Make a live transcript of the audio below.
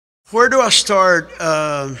Where do I start?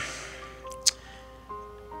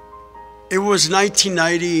 It was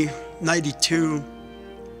 1990, 92.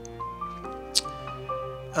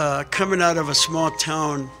 Coming out of a small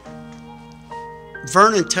town,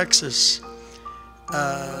 Vernon, Texas.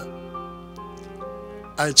 I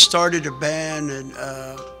had started a band and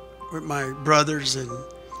with my brothers, and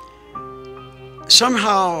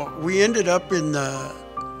somehow we ended up in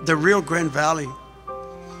the Rio Grande Valley.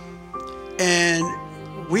 And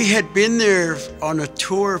we had been there on a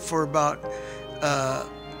tour for about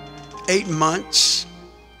 8 months,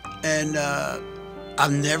 and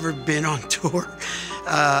I've never been on tour.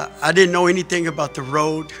 I didn't know anything about the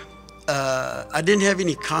road. I didn't have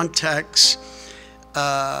any contacts.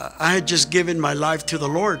 I had just given my life to the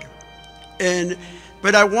Lord,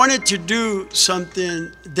 but I wanted to do something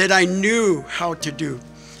that I knew how to do.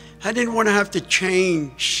 I didn't want to have to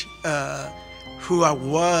change who I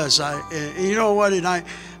was. You know what? And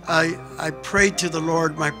I prayed to the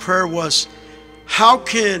Lord. My prayer was, how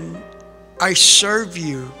can I serve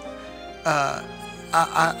you?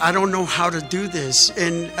 I don't know how to do this.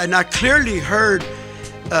 And I clearly heard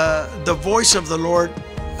the voice of the Lord.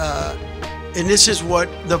 And this is what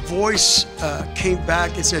the voice came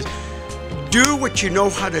back. It says, do what you know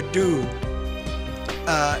how to do,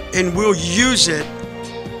 and we'll use it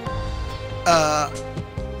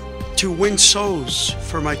to win souls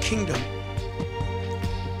for my kingdom.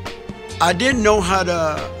 I didn't know how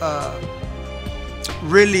to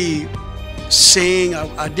really sing.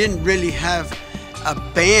 I didn't really have a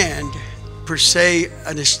band per se,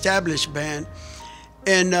 an established band,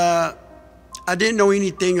 and I didn't know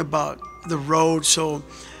anything about the road. So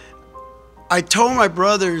I told my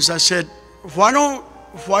brothers, I said, why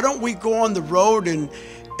don't we go on the road and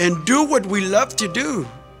do what we love to do?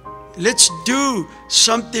 Let's do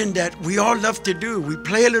something that we all love to do. We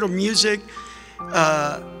play a little music,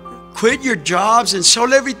 quit your jobs and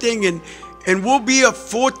sell everything, and we'll be a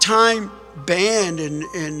full-time band.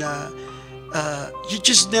 And you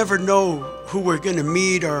just never know who we're going to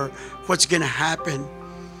meet or what's going to happen.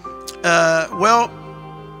 Well,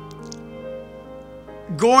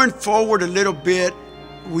 going forward a little bit,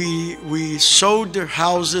 we sold the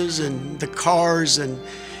houses and the cars, and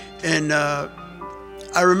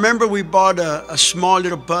I remember we bought a small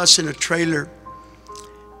little bus and a trailer,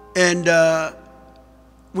 and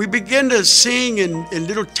we began to sing in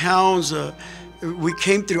little towns. We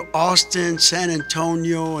came through Austin, San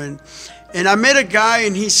Antonio, and I met a guy,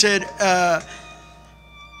 and he said,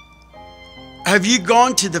 have you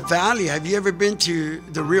gone to the valley? Have you ever been to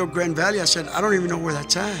the Rio Grande Valley? I said, I don't even know where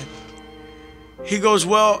that's at. He goes,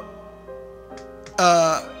 well,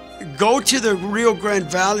 go to the Rio Grande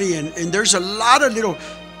Valley, and there's a lot of little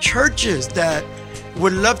churches that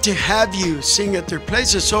would love to have you sing at their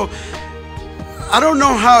places. So I don't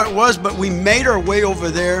know how it was, but we made our way over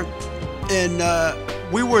there, and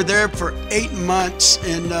we were there for 8 months,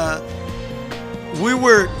 and we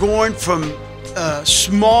were going from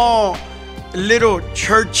small little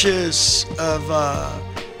churches of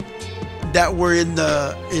that were in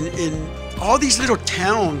all these little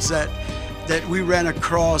towns that we ran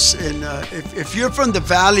across. And if you're from the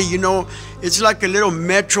valley, you know, it's like a little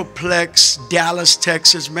metroplex, Dallas,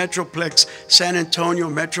 Texas, metroplex, San Antonio,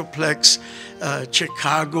 metroplex,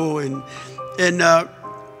 Chicago. And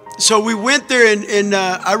so we went there, and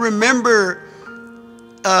I remember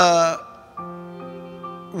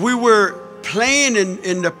we were playing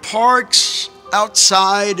in the parks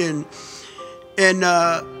outside, and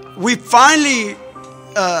we finally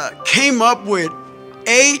came up with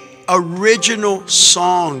 8 original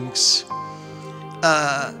songs,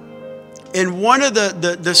 and one of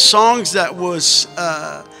the songs that was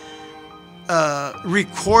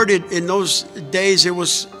recorded in those days, it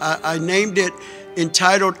was I named it,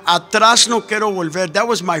 entitled Atrás No Quiero Volver. That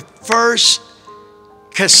was my first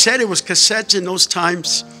cassette. It was cassettes in those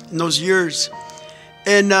times, in those years.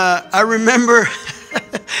 And I remember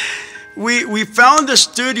we found the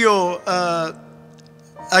studio,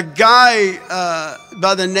 a guy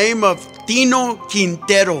by the name of Tino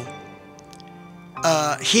Quintero.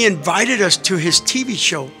 He invited us to his TV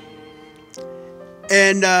show,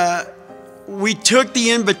 and we took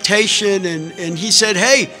the invitation, and he said,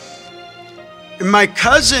 hey, my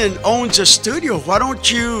cousin owns a studio, why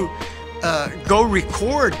don't you go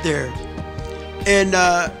record there? And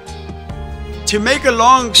to make a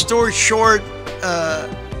long story short,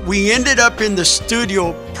 we ended up in the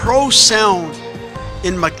studio, Pro Sound,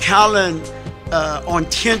 in McAllen on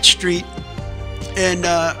 10th Street. And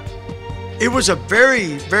it was a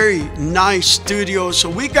very, very nice studio. So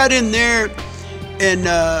we got in there, and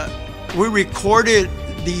we recorded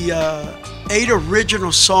the 8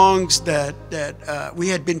 original songs that we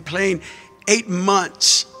had been playing 8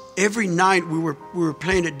 months. Every night we were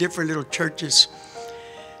playing at different little churches,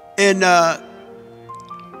 and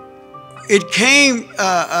it came.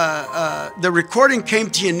 The recording came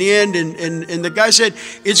to an end, and the guy said,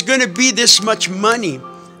 "It's going to be this much money."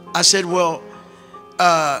 I said, "Well,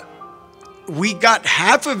 we got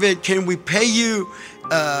half of it. Can we pay you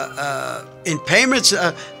in payments?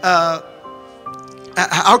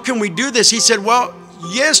 How can we do this?" He said, "Well,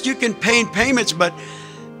 yes, you can pay in payments, but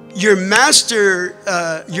your master,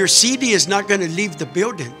 your CD is not going to leave the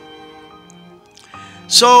building."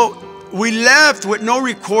 So we left with no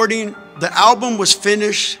recording. The album was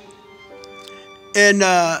finished. And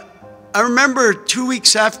I remember 2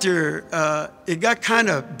 weeks after, it got kind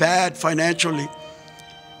of bad financially.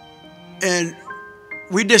 And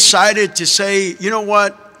we decided to say, you know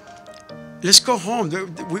what? Let's go home.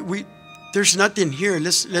 There's nothing here.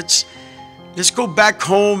 Let's go back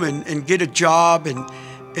home and get a job and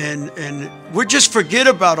we'll just forget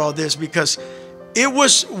about all this, because it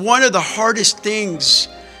was one of the hardest things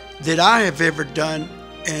that I have ever done.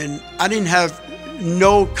 And I didn't have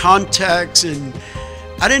no contacts, and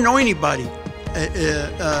I didn't know anybody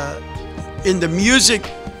in the music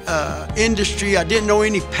industry. I didn't know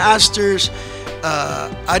any pastors.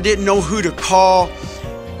 I didn't know who to call.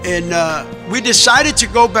 And we decided to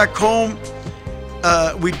go back home.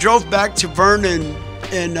 We drove back to Vernon,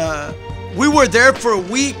 and we were there for a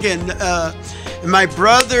week. And my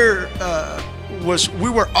brother we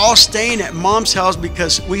were all staying at Mom's house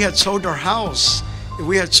because we had sold our house.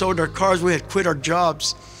 We had sold our cars. We had quit our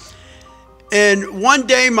jobs. And one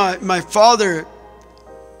day my father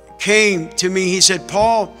came to me. He said,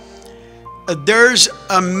 "Paul, there's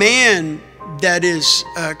a man that is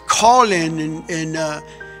calling, and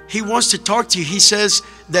he wants to talk to you. He says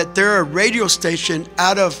that they're a radio station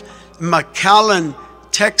out of McAllen,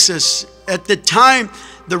 Texas." At the time,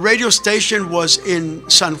 the radio station was in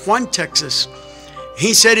San Juan, Texas.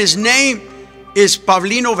 He said his name is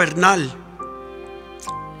Paulino Bernal.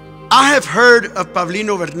 I have heard of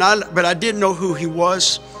Paulino Bernal, but I didn't know who he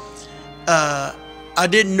was. I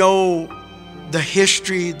didn't know the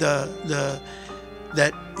history,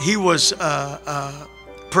 that he was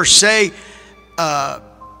per se a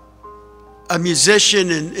musician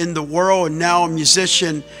in the world, and now a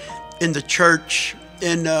musician in the church.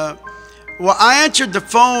 And well, I answered the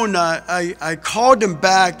phone. I called him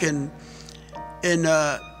back, and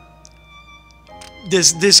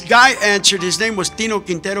this guy answered. His name was Tino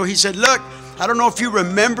Quintero. He said, "Look, I don't know if you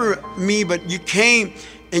remember me, but you came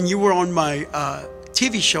and you were on my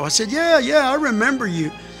TV show." I said, yeah, I remember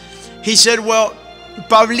you. He said, "Well,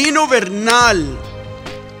 Paulino Bernal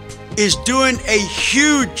is doing a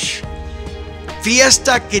huge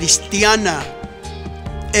fiesta cristiana,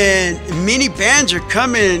 and many bands are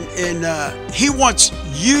coming, and he wants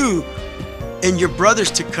you and your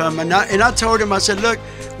brothers to come." And I told him, I said, "Look,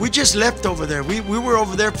 we just left over there. We were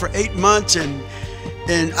over there for 8 months,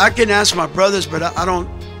 and I can ask my brothers, but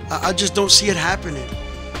I just don't see it happening."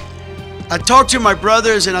 I talked to my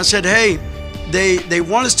brothers, and I said, "Hey, they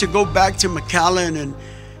want us to go back to McAllen,"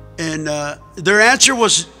 and their answer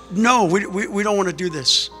was, "No, we don't want to do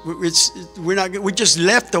this. We just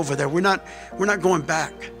left over there. We're not going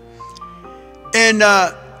back." And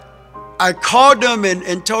I called them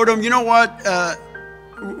and told them, "You know what?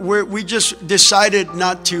 We just decided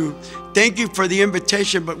not to. Thank you for the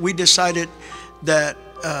invitation, but we decided that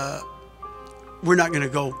we're not going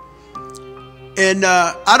to go." And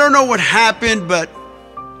I don't know what happened, but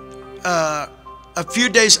a few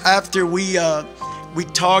days after we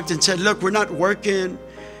talked and said, "Look, we're not working.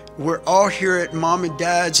 We're all here at Mom and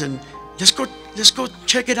Dad's, and let's go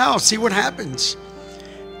check it out, see what happens."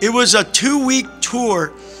 It was a 2-week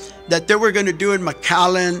tour that they were going to do in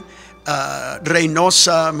McAllen,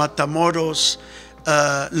 Reynosa, Matamoros,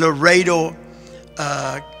 Laredo,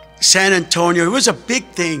 San Antonio. It was a big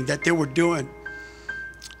thing that they were doing.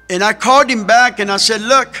 And I called him back and I said,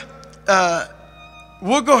 "Look,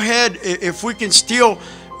 we'll go ahead. If we can still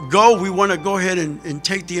go, we want to go ahead and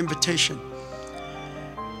take the invitation."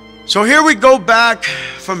 So here we go back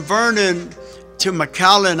from Vernon to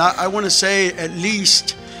McAllen. I want to say at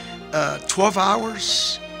least 12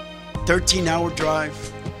 hours, 13-hour drive.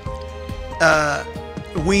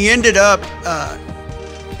 We ended up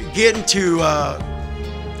getting to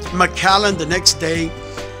McAllen the next day,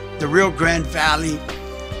 the Rio Grande Valley.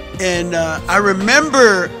 And I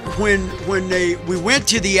remember when we went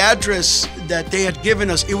to the address that they had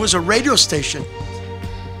given us, it was a radio station.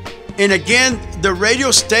 And again, the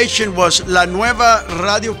radio station was La Nueva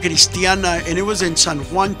Radio Cristiana, and it was in San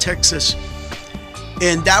Juan, Texas.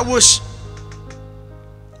 And that was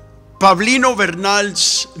Paulino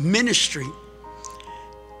Bernal's ministry.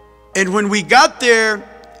 And when we got there,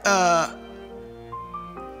 I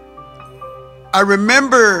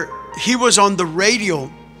remember he was on the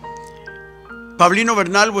radio. Paulino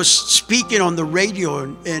Bernal was speaking on the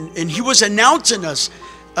radio, and he was announcing us,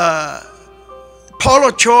 Paul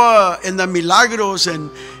Ochoa and the Milagros, and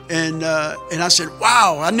I said,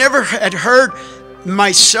 wow, I never had heard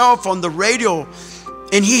myself on the radio.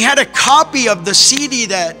 And he had a copy of the CD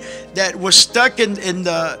that was stuck in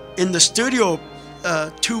the studio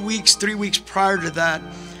 2 weeks, 3 weeks prior to that.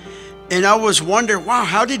 And I was wondering, wow,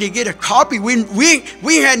 how did he get a copy? We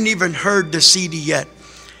hadn't even heard the CD yet,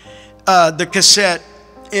 the cassette.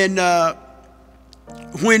 And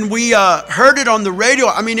when we heard it on the radio,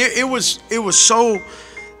 I mean, it was so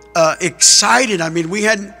excited. I mean, we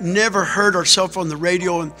had never heard ourselves on the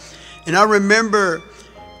radio. And I remember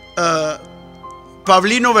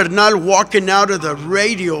Paulino Bernal walking out of the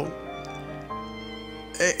radio.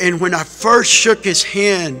 And when I first shook his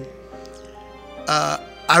hand,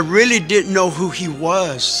 I really didn't know who he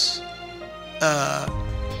was.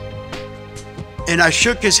 And I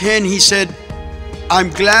shook his hand. He said,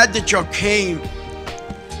 I'm glad that y'all came.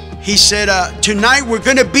 He said, tonight we're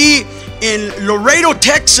going to be in Laredo,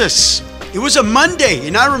 Texas. It was a Monday.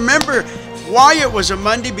 And I remember why it was a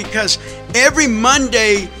Monday, because every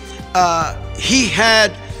Monday he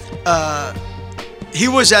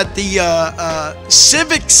was at the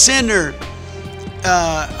Civic Center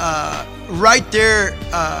right there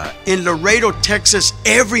in Laredo, Texas,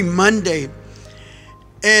 every Monday.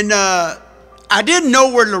 And I didn't know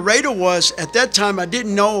where Laredo was at that time. I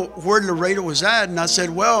didn't know where Laredo was at. And I said,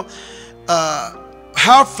 well,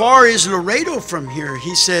 how far is Laredo from here?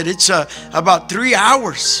 He said, it's about 3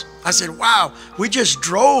 hours. I said, wow, we just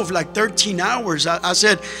drove like 13 hours. I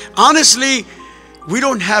said, honestly, we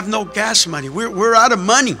don't have no gas money. We're out of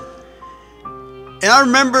money. And I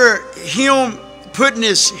remember him putting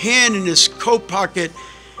his hand in his coat pocket,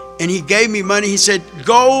 and he gave me money. He said,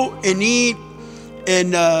 go and eat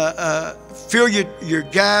and fill your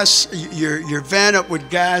gas, your van up with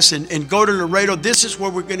gas, and go to Laredo. This is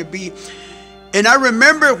where we're going to be. And I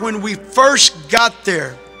remember when we first got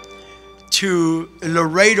there to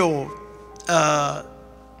Laredo,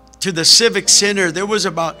 to the Civic Center, there was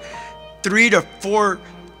about 3,000 to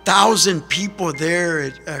 4,000 people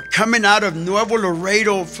there, coming out of Nuevo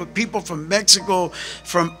Laredo, for people from Mexico,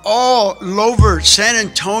 from all over San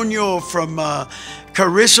Antonio, from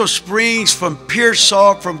Carrizo Springs, from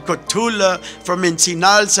Pearsall, from Cotula, from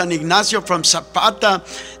Encinal, San Ignacio, from Zapata.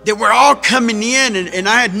 They were all coming in, and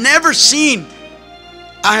I have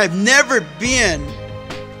never been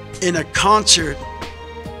in a concert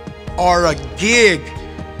or a gig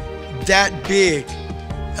that big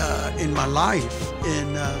in my life.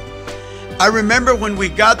 And I remember when we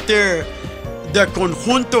got there, the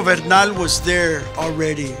Conjunto Bernal was there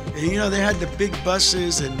already. And, you know, they had the big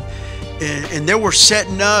buses, and they were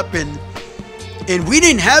setting up, and we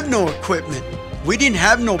didn't have no equipment. We didn't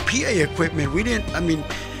have no PA equipment. We didn't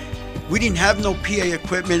have no PA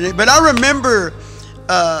equipment. But I remember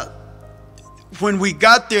when we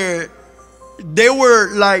got there, they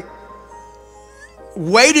were like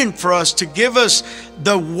waiting for us to give us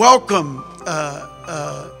the welcome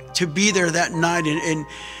to be there that night.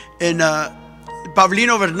 And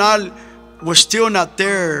Paulino Bernal was still not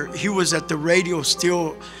there. He was at the radio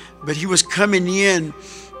still, but he was coming in.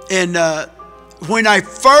 And when I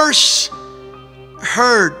first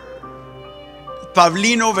heard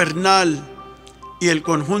Paulino Bernal y el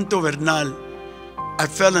Conjunto Bernal, I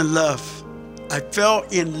fell in love. I fell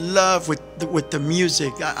in love with the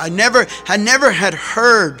music. I never had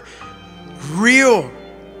heard real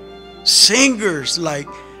singers like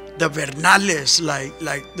the Bernales,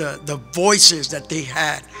 like the voices that they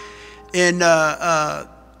had. And I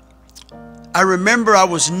remember I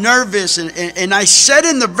was nervous, and I sat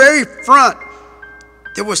in the very front.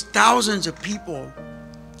 There was thousands of people.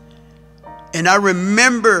 And I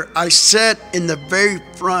remember I sat in the very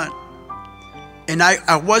front, and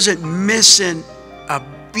I wasn't missing a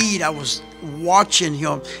beat. I was watching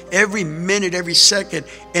him every minute, every second.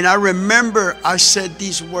 And I remember I said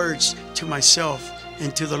these words to myself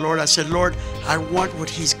and to the Lord. I said, Lord, I want what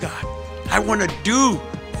he's got. I want to do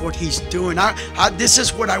what he's doing. This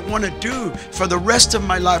is what I want to do for the rest of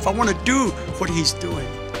my life. I want to do what he's doing.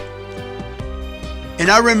 And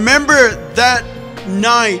I remember that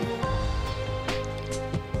night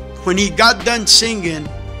when he got done singing,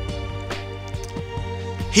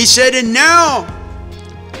 he said, and now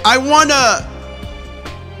I want to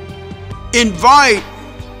invite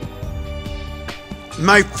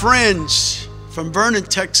my friends from Vernon,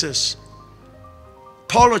 Texas,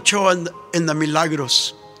 Paul Ochoa in the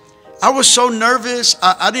Milagros. I was so nervous.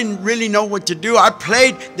 I didn't really know what to do. I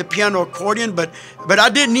played the piano accordion, but I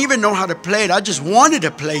didn't even know how to play it. I just wanted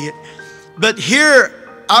to play it. But here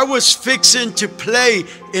I was fixing to play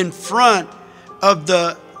in front of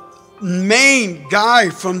the main guy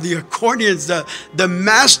from the accordions, the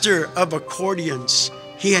master of accordions.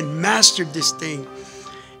 He had mastered this thing.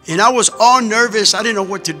 And I was all nervous. I didn't know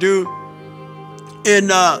what to do.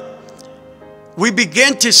 And we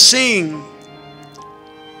began to sing.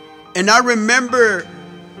 And I remember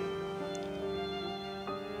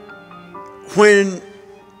when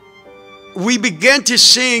we began to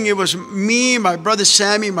sing, it was me, my brother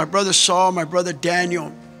Sammy, my brother Saul, my brother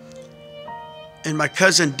Daniel, and my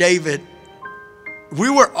cousin David. We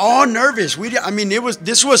were all nervous.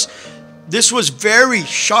 This was very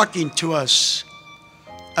shocking to us.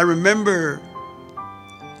 I remember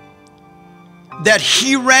that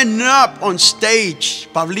he ran up on stage,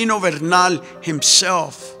 Paulino Bernal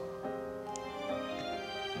himself.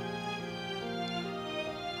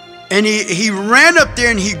 And he ran up there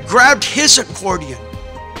and he grabbed his accordion.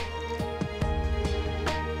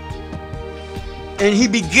 And he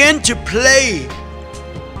began to play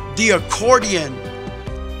the accordion.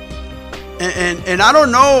 And I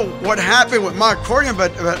don't know what happened with my accordion,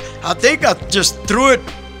 but I think I just threw it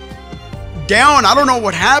down. I don't know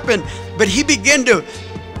what happened, but he began to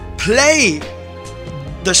play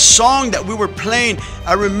the song that we were playing.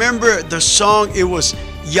 I remember the song, it was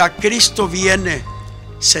Ya Cristo Viene,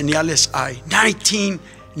 Señales Hay,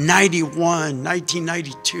 1991,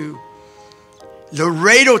 1992.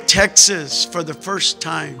 Laredo, Texas, for the first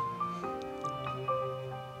time.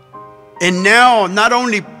 And now, not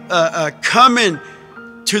only coming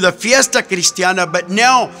to the Fiesta Cristiana, but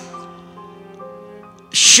now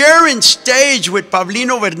sharing stage with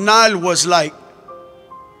Paulino Bernal was like,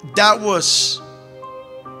 that was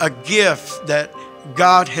a gift that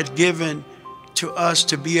God had given to us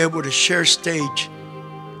to be able to share stage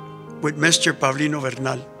with Mr. Paulino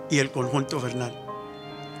Bernal y el Conjunto Bernal.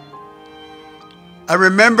 I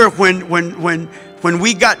remember when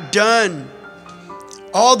we got done,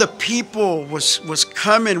 all the people was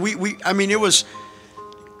coming. It was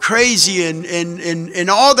crazy, and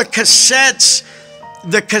all the cassettes,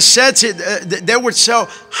 they would sell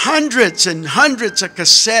hundreds and hundreds of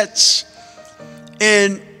cassettes.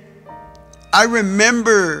 And I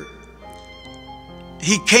remember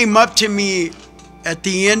he came up to me at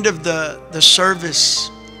the end of the service,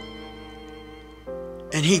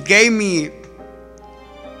 and he gave me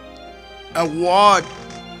a wad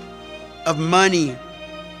of money.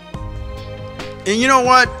 And you know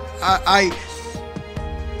what? I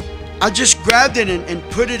just grabbed it and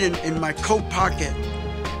put it in my coat pocket.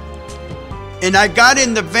 And I got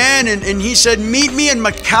in the van, and he said, meet me in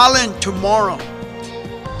McAllen tomorrow,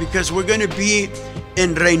 because we're going to be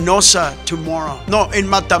in Reynosa tomorrow. No, in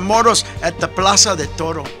Matamoros at the Plaza de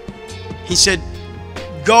Toro. He said,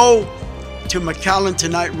 go to McAllen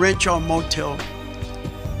tonight, rent your motel.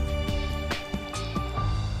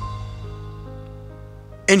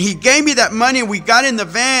 And he gave me that money, and we got in the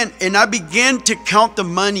van, and I began to count the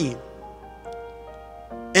money.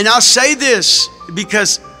 And I'll say this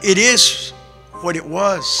because it is what it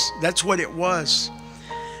was. That's what it was.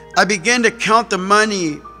 I began to count the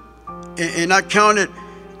money, and I counted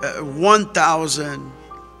 1,000,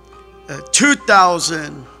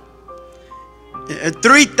 2,000,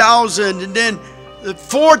 3,000, and then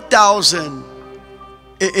 4,000,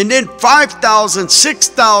 and then 5,000,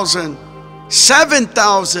 6,000,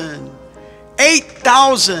 7,000,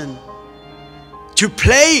 8,000 to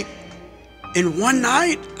play in one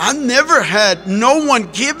night. I never had no one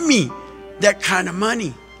give me that kind of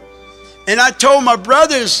money. And I told my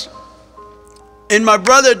brothers, and my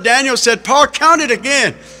brother Daniel said, Paul, count it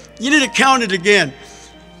again. You need to count it again.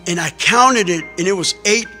 And I counted it, and it was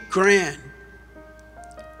 8 grand.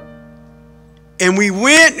 And we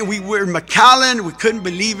went, and we were in McAllen. We couldn't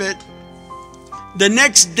believe it. The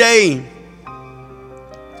next day,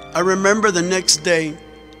 I remember the next day,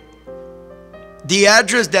 the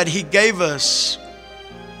address that he gave us,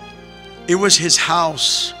 it was his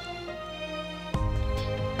house.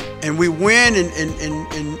 And we went,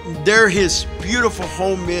 and there his beautiful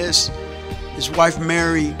home is, his wife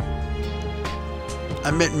Mary.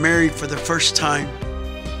 I met Mary for the first time.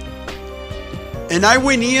 And I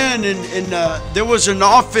went in, and there was an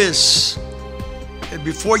office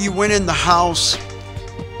before you went in the house.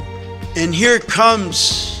 And here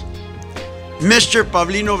comes Mr.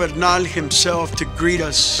 Paulino Bernal himself to greet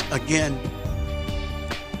us again.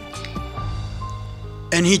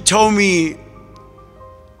 And he told me,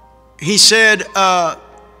 he said, I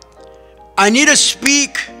I need to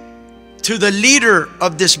speak to the leader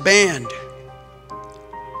of this band.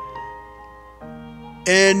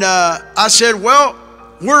 And I said, well,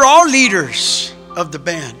 we're all leaders of the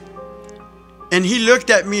band. And he looked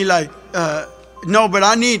at me like, no, but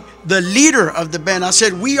I need the leader of the band. I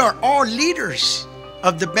said, we are all leaders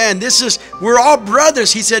of the band. We're all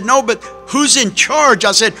brothers. He said, no, but who's in charge?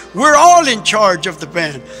 I said, we're all in charge of the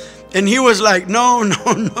band. And he was like, no,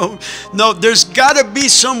 there's got to be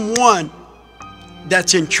someone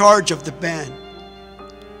that's in charge of the band.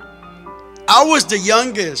 I was the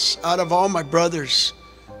youngest out of all my brothers.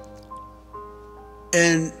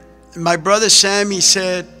 And my brother Sammy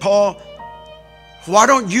said, Paul, why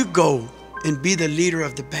don't you go and be the leader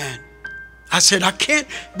of the band? I said, I can't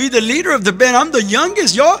be the leader of the band. I'm the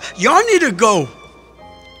youngest. Y'all need to go.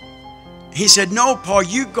 He said, no, Paul,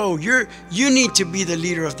 you go. You need to be the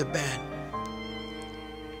leader of the band.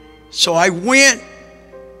 So I went,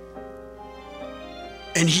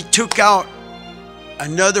 and he took out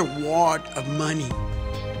another wad of money.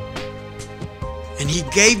 And he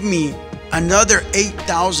gave me another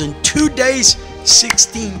 $8,000. 2 days,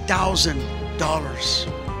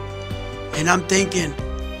 $16,000. And I'm thinking,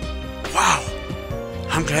 wow,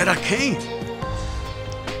 I'm glad I came.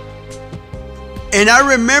 And I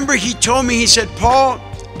remember he told me, he said, Paul,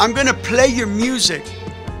 I'm going to play your music.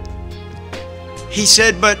 He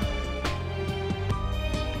said, but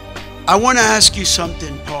I want to ask you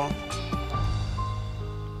something, Paul.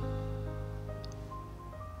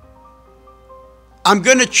 I'm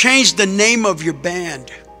going to change the name of your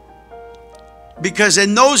band. Because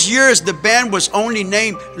in those years, the band was only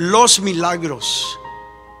named Los Milagros.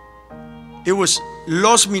 It was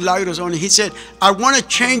Los Milagros only. He said, I want to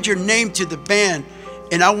change your name to the band,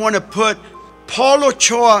 and I want to put Paul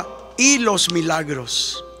Ochoa Y Los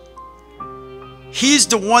Milagros. He's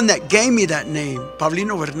the one that gave me that name,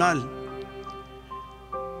 Paulino Bernal.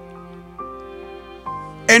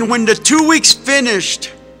 And when the 2 weeks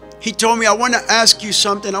finished, he told me, I want to ask you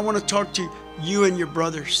something. I want to talk to you and your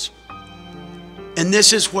brothers. And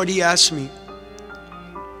this is what he asked me.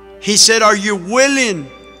 He said, are you willing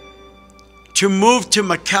to move to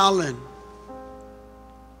McAllen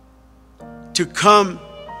to come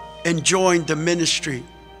and join the ministry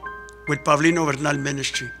with Paulino Bernal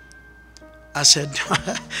Ministry? I said,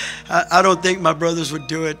 I don't think my brothers would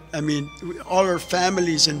do it. I mean, all our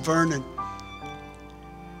families in Vernon.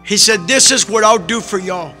 He said, this is what I'll do for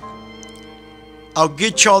y'all. I'll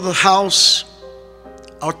get y'all the house.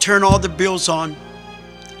 I'll turn all the bills on.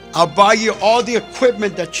 I'll buy you all the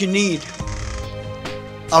equipment that you need.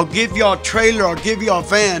 I'll give you a trailer. I'll give you a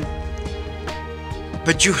van.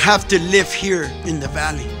 But you have to live here in the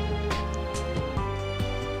valley.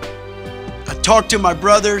 I talked to my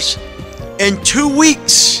brothers. In 2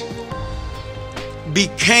 weeks,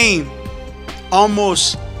 became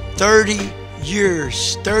almost 30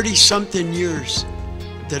 years, 30-something years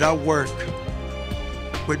that I work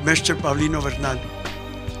with Mr. Paulino Bernal.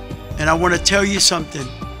 And I want to tell you something.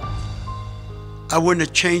 I wouldn't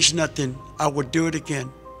have changed nothing. I would do it again.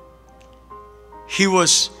 He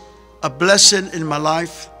was a blessing in my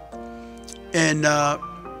life. And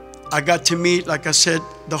I got to meet, like I said,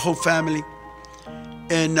 the whole family.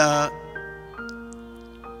 And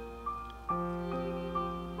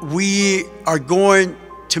we are going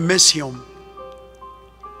to miss him.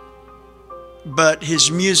 But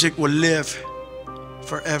his music will live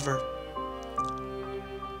forever.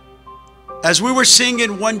 As we were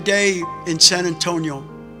singing one day in San Antonio,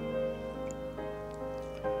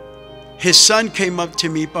 his son came up to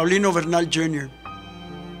me, Paulino Bernal Jr.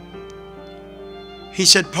 He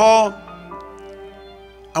said, Paul,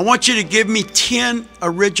 I want you to give me 10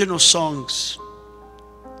 original songs.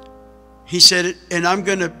 He said, and I'm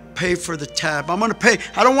going to pay for the tab. I'm going to pay.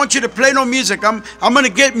 I don't want you to play no music. I'm going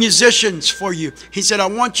to get musicians for you. He said, I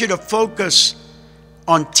want you to focus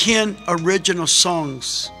on 10 original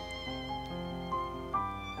songs.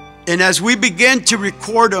 And as we began to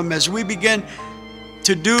record them, as we began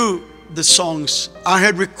to do the songs, I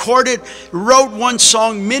had wrote one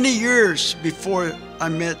song many years before I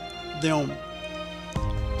met them.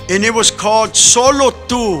 And it was called Solo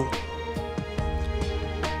Tú.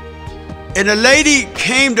 And a lady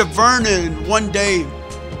came to Vernon one day,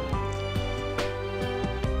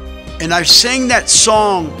 and I sang that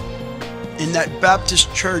song in that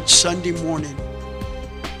Baptist church Sunday morning.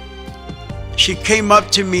 She came up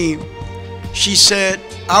to me. She said,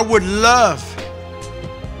 I would love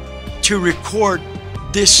to record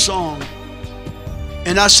this song.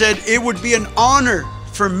 And I said, it would be an honor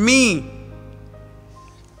for me,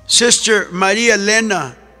 Sister Maria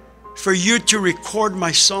Elena, for you to record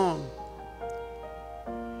my song.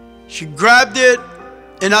 She grabbed it,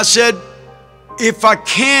 and I said, if I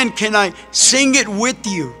can I sing it with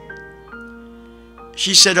you?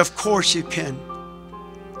 She said, of course you can.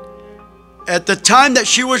 At the time that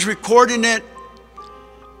she was recording it,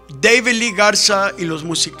 David Lee Garza y Los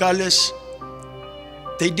Musicales,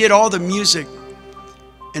 they did all the music,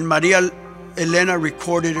 and Maria Elena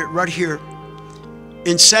recorded it right here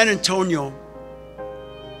in San Antonio.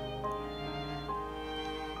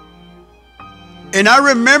 And I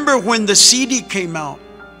remember when the CD came out,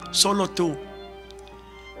 Solo Tú.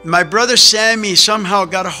 My brother Sammy somehow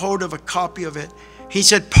got a hold of a copy of it. He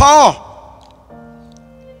said, Paul,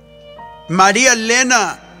 Maria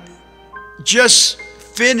Elena just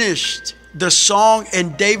finished the song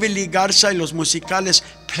and David Lee Garza y Los Musicales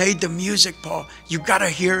played the music, Paul. You gotta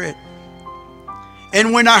hear it.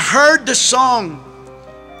 And when I heard the song,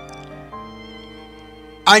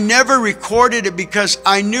 I never recorded it because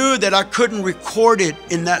I knew that I couldn't record it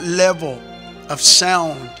in that level of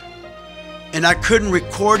sound. And I couldn't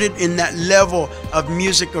record it in that level of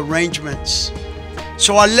music arrangements.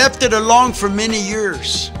 So I left it alone for many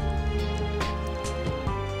years.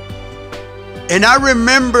 And I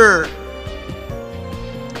remember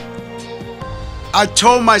I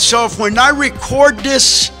told myself, when I record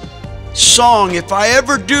this song, if I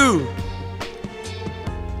ever do,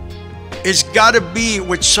 it's got to be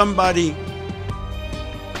with somebody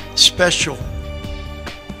special.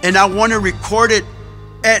 And I want to record it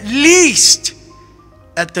at least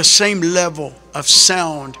at the same level of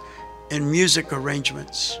sound and music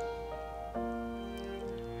arrangements.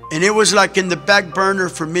 And it was like in the back burner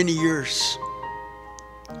for many years.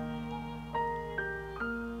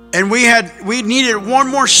 And we needed one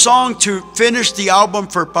more song to finish the album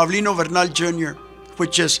for Paulino Bernal Jr.,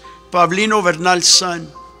 which is Paulino Bernal's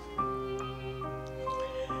son.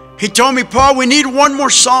 He told me, Paul, we need one more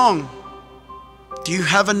song. Do you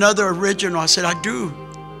have another original? I said, I do.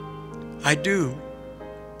 I do.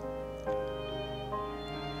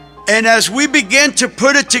 And as we began to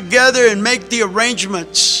put it together and make the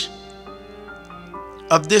arrangements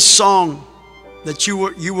of this song that you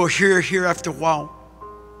will hear here after a while,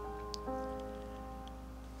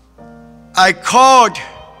 I called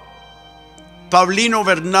Paulino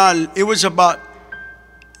Bernal. It was about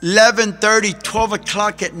 11:30, 12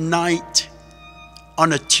 o'clock at night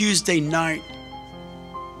on a Tuesday night.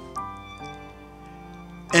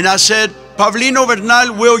 And I said, Paulino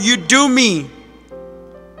Bernal, will you do me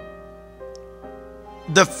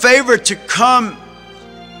the favor to come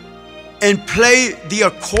and play the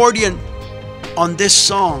accordion on this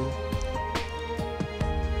song?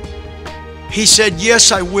 He said,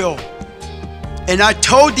 yes, I will. And I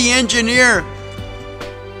told the engineer,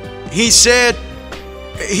 he said,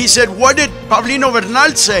 what did Paulino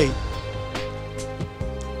Bernal say?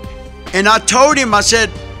 And I told him, I said,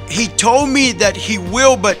 he told me that he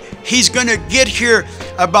will, but he's going to get here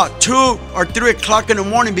about 2 or 3 o'clock in the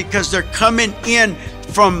morning because they're coming in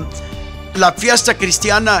from La Fiesta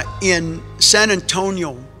Cristiana in San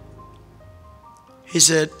Antonio. He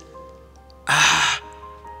said,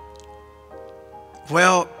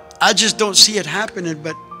 well, I just don't see it happening,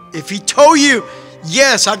 but if he told you,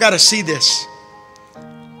 yes, I got to see this.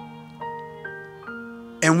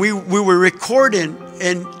 And we were recording,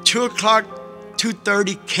 and 2 o'clock,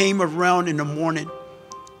 2:30 came around in the morning.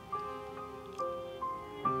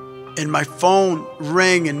 And my phone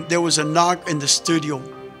rang, and there was a knock in the studio.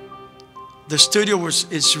 The studio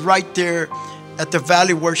is right there at the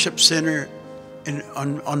Valley Worship Center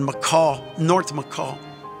on McCall, North McCall,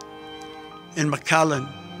 in McAllen,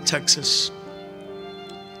 Texas.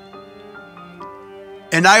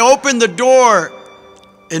 And I opened the door,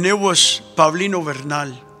 and it was Paulino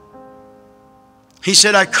Bernal. He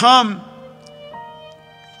said, I come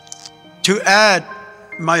to add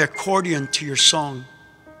my accordion to your song.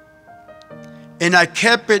 And I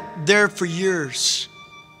kept it there for years.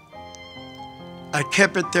 I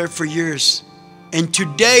kept it there for years. And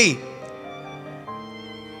today,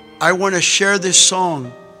 I want to share this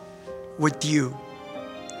song with you.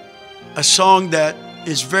 A song that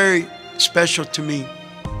is very special to me,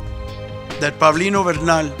 that Paulino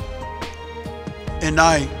Bernal and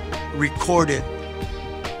I recorded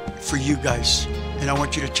for you guys. And I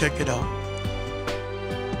want you to check it out.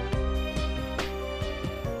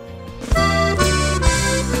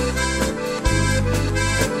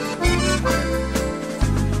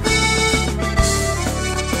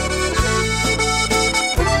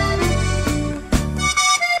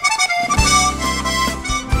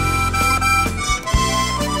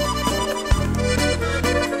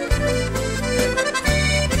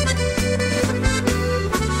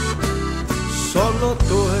 Solo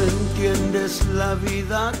tú entiendes la la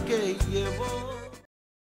vida que